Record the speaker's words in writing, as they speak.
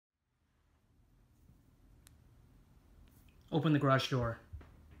Open the garage door.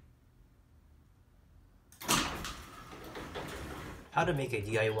 How to make a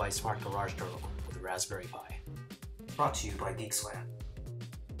DIY smart garage door with a Raspberry Pi. Brought to you by GeekSlant.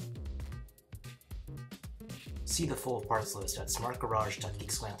 See the full parts list at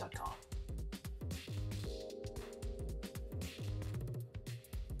smartgarage.geekslant.com.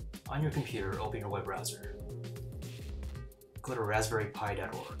 On your computer, open your web browser. Go to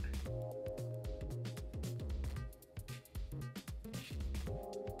raspberrypi.org.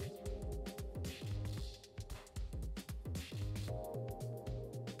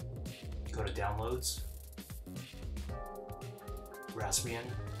 Go to Downloads, Raspbian,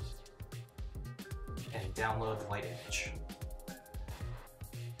 and download the light image.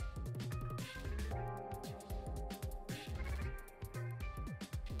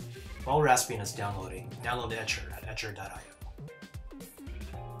 While Raspbian is downloading, download Etcher at etcher.io.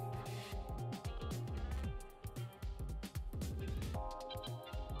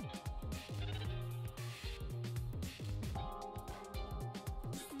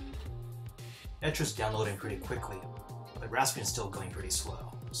 Etcher is downloading pretty quickly, but Raspbian is still going pretty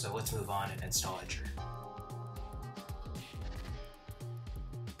slow, so let's move on and install Etcher.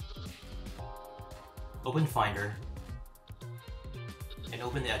 Open Finder, and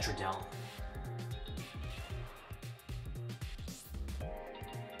open the Etcher download.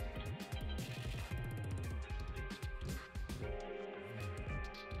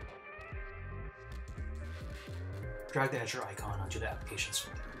 Drag the Etcher icon onto the Applications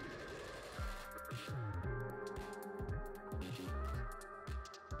folder.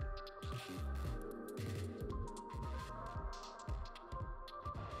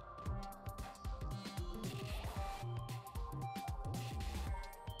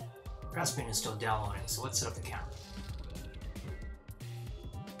 Raspbian is still downloading, so let's set up the camera.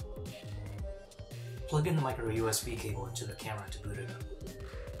 Plug in the micro USB cable into the camera to boot it up.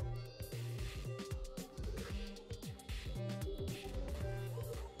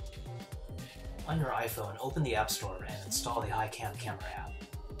 On your iPhone, open the App Store and install the HiCam Camera app.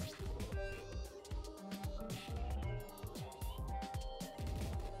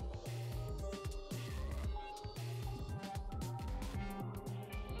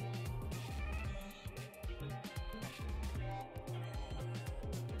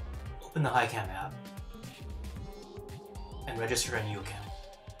 Open the HiCam app and register a new account.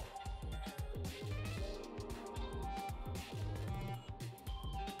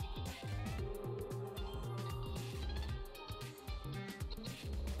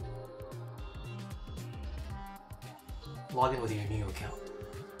 Log in with your new account.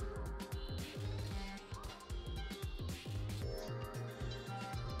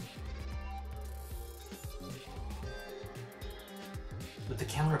 With the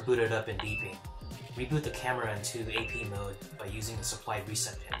camera booted up and beeping, reboot the camera into AP mode by using the supplied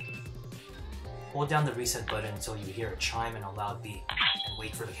reset pin. Hold down the reset button until you hear a chime and a loud beep, and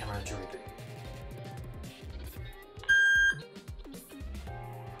wait for the camera to reboot.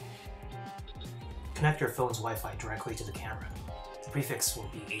 Connect your phone's Wi-Fi directly to the camera. The prefix will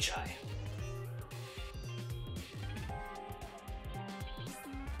be HI.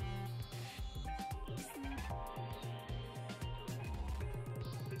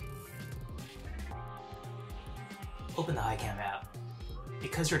 Open the HiCam app.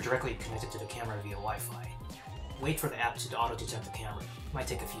 Because you're directly connected to the camera via Wi-Fi, wait for the app to auto-detect the camera. It might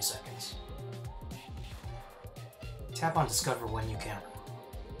take a few seconds. Tap on Discover One New Camera.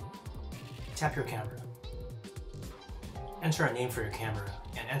 Tap your camera. Enter a name for your camera,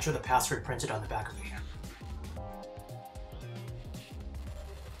 and enter the password printed on the back of the camera.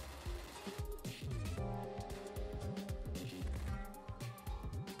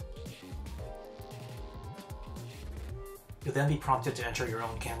 You'll then be prompted to enter your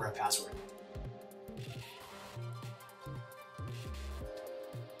own camera password.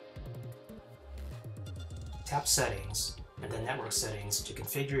 Tap Settings, and then Network Settings to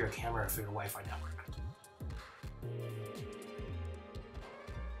configure your camera for your Wi-Fi network.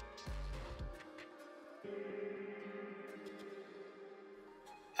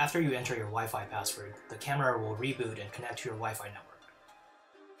 After you enter your Wi-Fi password, the camera will reboot and connect to your Wi-Fi network.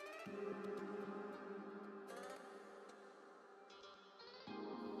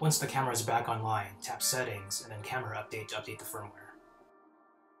 Once the camera is back online, tap Settings and then Camera Update to update the firmware.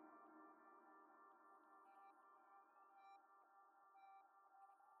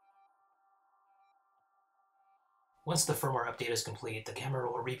 Once the firmware update is complete, the camera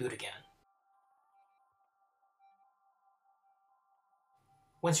will reboot again.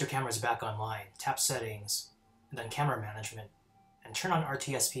 Once your camera is back online, tap Settings, and then Camera Management, and turn on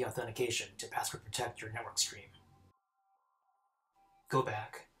RTSP authentication to password protect your network stream. Go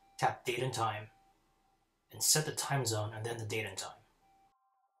back, tap Date and Time, and set the time zone and then the date and time.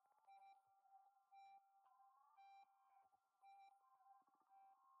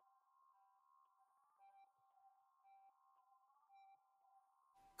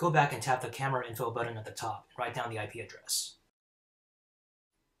 Go back and tap the camera info button at the top and write down the IP address.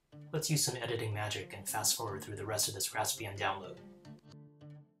 Let's use some editing magic and fast forward through the rest of this Raspbian download.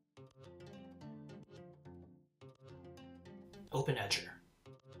 Open Etcher.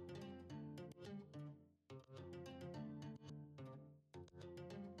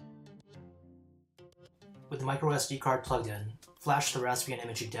 With the microSD card plugged in, flash the Raspbian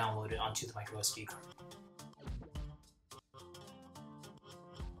image you downloaded onto the microSD card.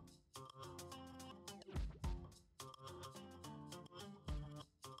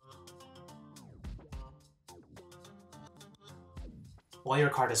 While your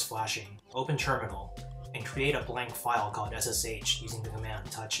card is flashing, open Terminal and create a blank file called SSH using the command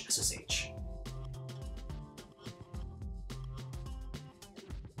touch SSH.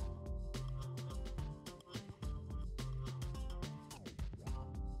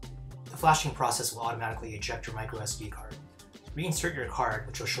 The flashing process will automatically eject your microSD card. Reinsert your card,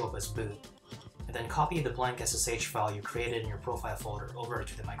 which will show up as boot, and then copy the blank SSH file you created in your profile folder over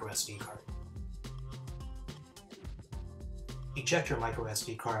to the microSD card. Eject your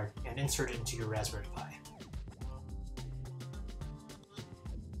microSD card and insert it into your Raspberry Pi.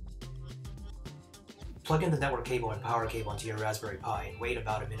 Plug in the network cable and power cable into your Raspberry Pi and wait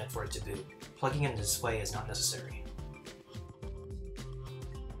about a minute for it to boot. Plugging in the display is not necessary.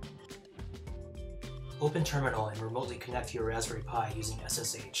 Open Terminal and remotely connect to your Raspberry Pi using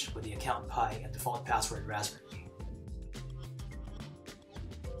SSH with the account Pi and default password Raspberry.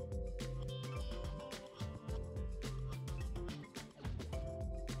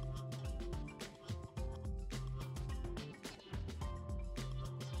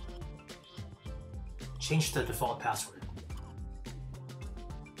 Change the default password.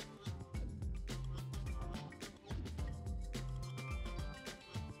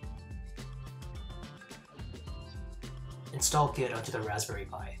 Install Git onto the Raspberry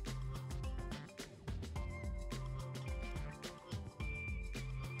Pi.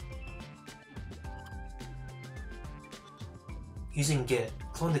 Using Git,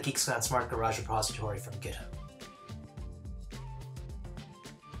 clone the GeekSlant Smart Garage repository from GitHub.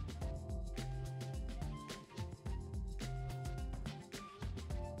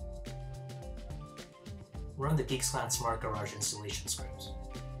 Run the GeekSlant Smart Garage installation scripts.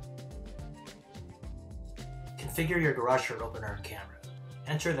 Configure your garage door opener and camera.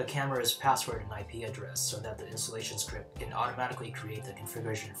 Enter the camera's password and IP address so that the installation script can automatically create the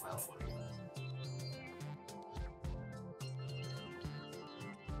configuration file for you.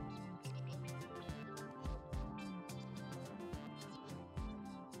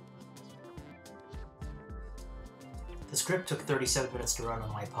 The script took 37 minutes to run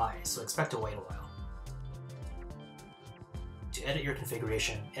on my Pi, so expect to wait a while. To edit your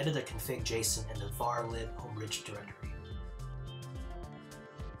configuration, edit the config.json in the var lib homebridge directory.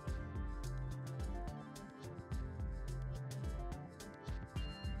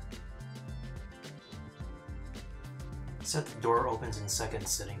 Set the door opens in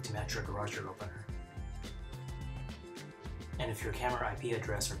seconds setting to match your garage door opener. And if your camera IP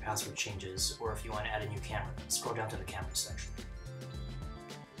address or password changes, or if you want to add a new camera, scroll down to the camera section.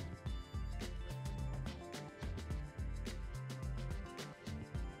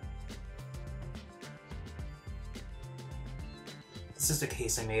 This is the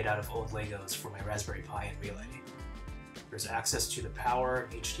case I made out of old Legos for my Raspberry Pi and Relay. There's access to the power,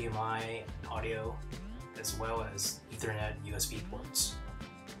 HDMI, and audio, as well as Ethernet and USB ports.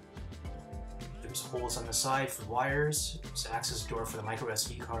 There's holes on the side for wires, there's an access door for the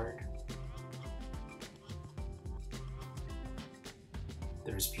microSD card.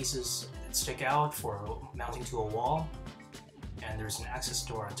 There's pieces that stick out for mounting to a wall, and there's an access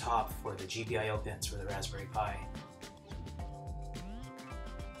door on top for the GPIO pins for the Raspberry Pi.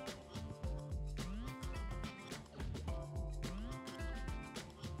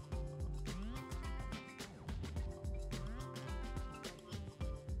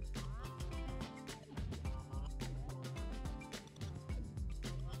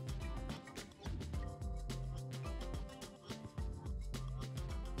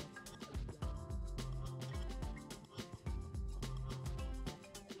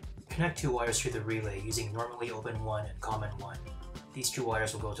 Connect two wires to the relay using normally open 1 and common 1. These two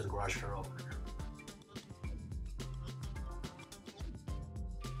wires will go to the garage door opener.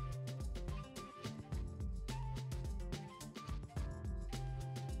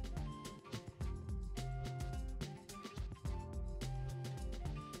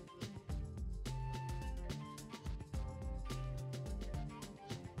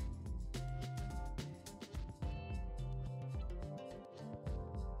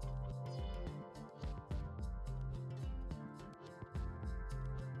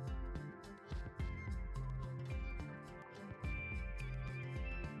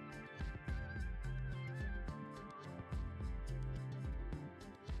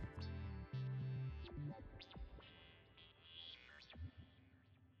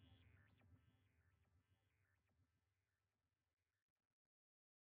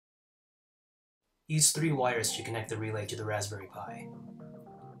 Use 3 wires to connect the relay to the Raspberry Pi.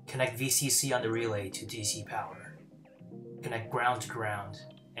 Connect VCC on the relay to DC power. Connect ground to ground,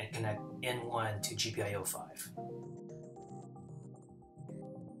 and connect N1 to GPIO 5.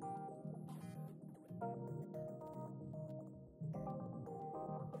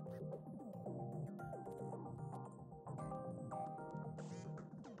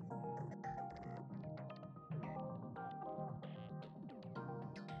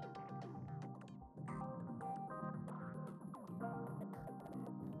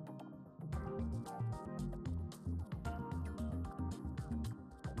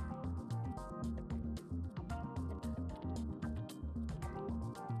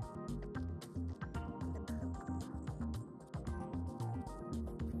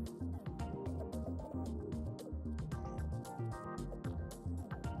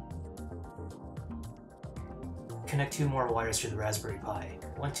 Connect 2 more wires to the Raspberry Pi,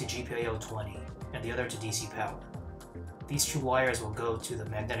 one to GPIO 20 and the other to DC power. These 2 wires will go to the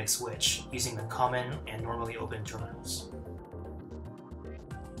magnetic switch using the common and normally open terminals.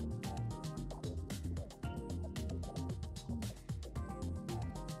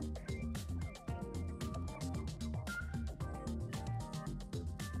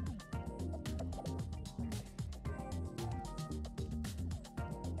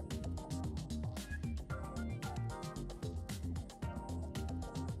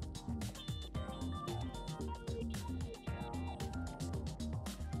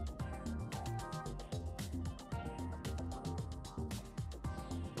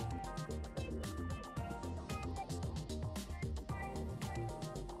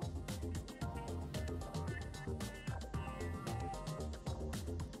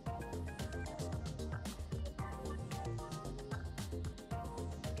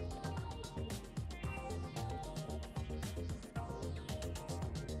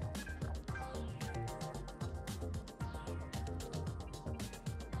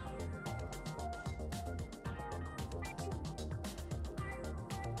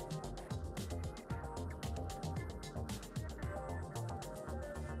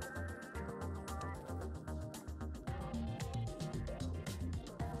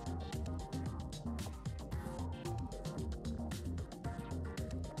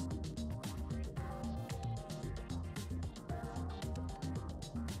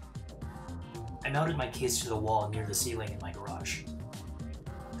 I mounted my case to the wall near the ceiling in my garage.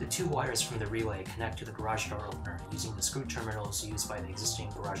 The 2 wires from the relay connect to the garage door opener using the screw terminals used by the existing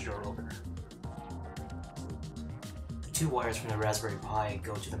garage door opener. The 2 wires from the Raspberry Pi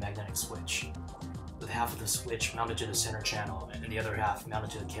go to the magnetic switch, with half of the switch mounted to the center channel and the other half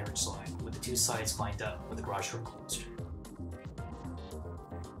mounted to the carriage slide, with the 2 sides lined up with the garage door closed.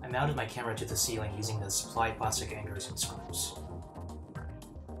 I mounted my camera to the ceiling using the supplied plastic anchors and screws.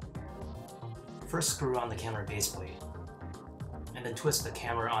 First screw on the camera baseplate, and then twist the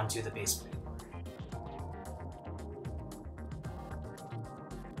camera onto the baseplate.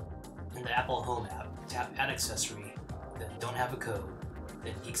 In the Apple Home app, tap Add Accessory, then Don't Have a Code,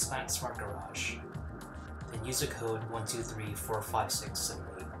 then GeekSlant Smart Garage, then use the code 1234567.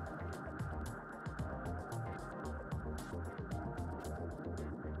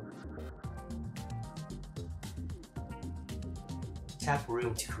 Tap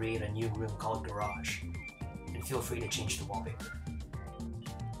Room to create a new room called Garage, and feel free to change the wallpaper.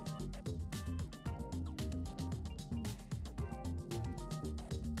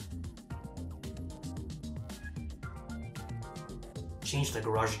 Change the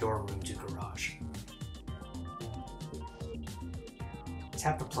garage door room to Garage.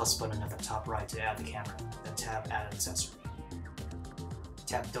 Tap the plus button at the top right to add the camera, then tap Add Accessory.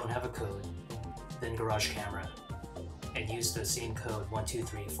 Tap Don't Have a Code, then Garage Camera, and use the same code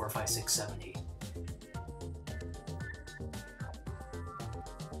 1234567.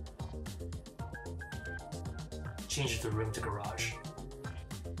 Change the room to Garage.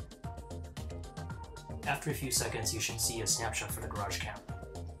 After a few seconds, you should see a snapshot for the garage camera.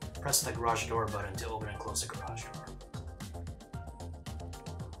 Press the garage door button to open and close the garage door.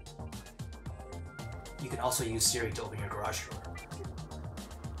 You can also use Siri to open your garage door.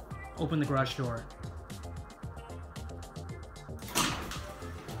 Open the garage door.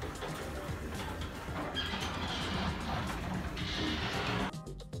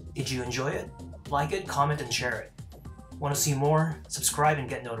 Did you enjoy it? Like it, comment, and share it. Want to see more? Subscribe and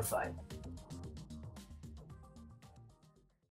get notified.